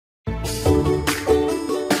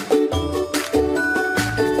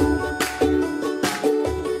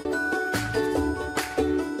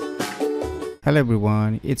Hello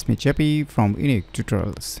everyone, it's me Chappy from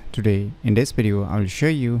UniqueTutorials. Today in this video I will show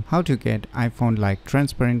you how to get iPhone-like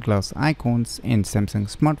transparent glass icons in Samsung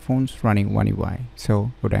smartphones running One UI.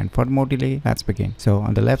 So without further more delay, let's begin. So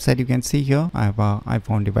on the left side you can see here I have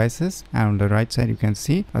iPhone devices, and on the right side you can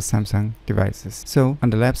see a Samsung devices. So on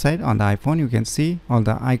the left side on the iPhone you can see all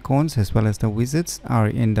the icons as well as the widgets are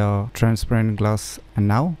in the transparent glass. And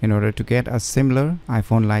now in order to get a similar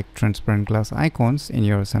iPhone-like transparent glass icons in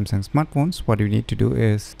your Samsung smartphones, what you need to do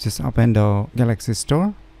is just open the Galaxy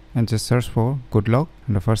Store and just search for GoodLock.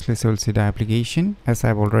 And firstly you will see the application, as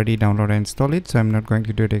I've already downloaded and installed it, so I'm not going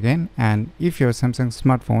to do it again. And if your Samsung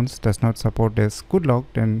smartphones does not support this GoodLock,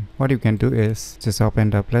 then what you can do is just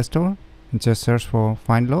open the Play Store and just search for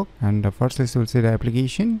FindLock, and firstly you will see the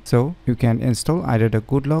application. So you can install either the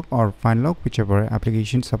GoodLock or FindLock, whichever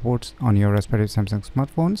application supports on your respective Samsung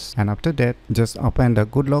smartphones. And after that just open the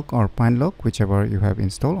GoodLock or FindLock, whichever you have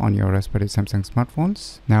installed on your respective Samsung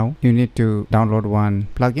smartphones. Now you need to download one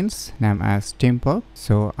plugins named as ThemePark.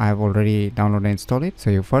 So I have already downloaded and installed it. So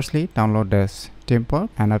you firstly download this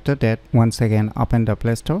ThemePark, and after that once again open the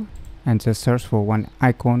Play Store and just search for one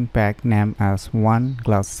icon pack named as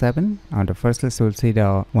OneGlass7. On the first list you will see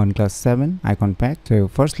the OneGlass7 icon pack. So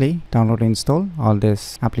firstly download and install all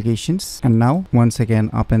these applications, and now once again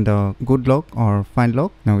open the GoodLock or FindLock.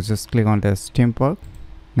 Now just click on this ThemePark.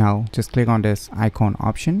 Now just click on this icon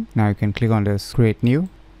option. Now you can click on this create new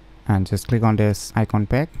and just click on this icon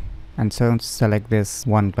pack, and so select this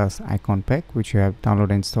OneGlass icon pack which you have downloaded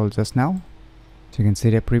and installed just now. So you can see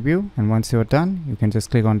the preview, and once you are done you can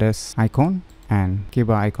just click on this icon and give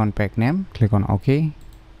an icon pack name. Click on OK.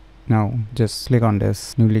 Now just click on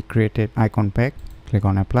this newly created icon pack, click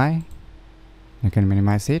on apply. You can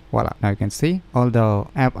minimize it. Voila, now you can see all the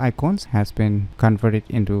app icons has been converted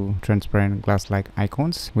into transparent glass-like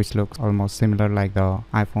icons, which looks almost similar like the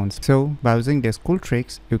iPhones. So by using these cool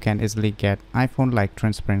tricks you can easily get iPhone-like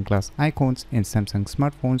transparent glass icons in Samsung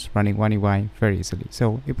smartphones running One UI very easily.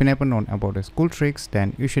 So if you never known about these cool tricks,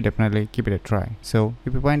 then you should definitely give it a try. So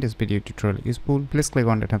if you find this video tutorial useful, please click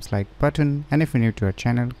on the thumbs like button, and if you're new to our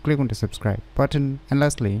channel, click on the subscribe button. And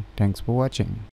lastly, thanks for watching.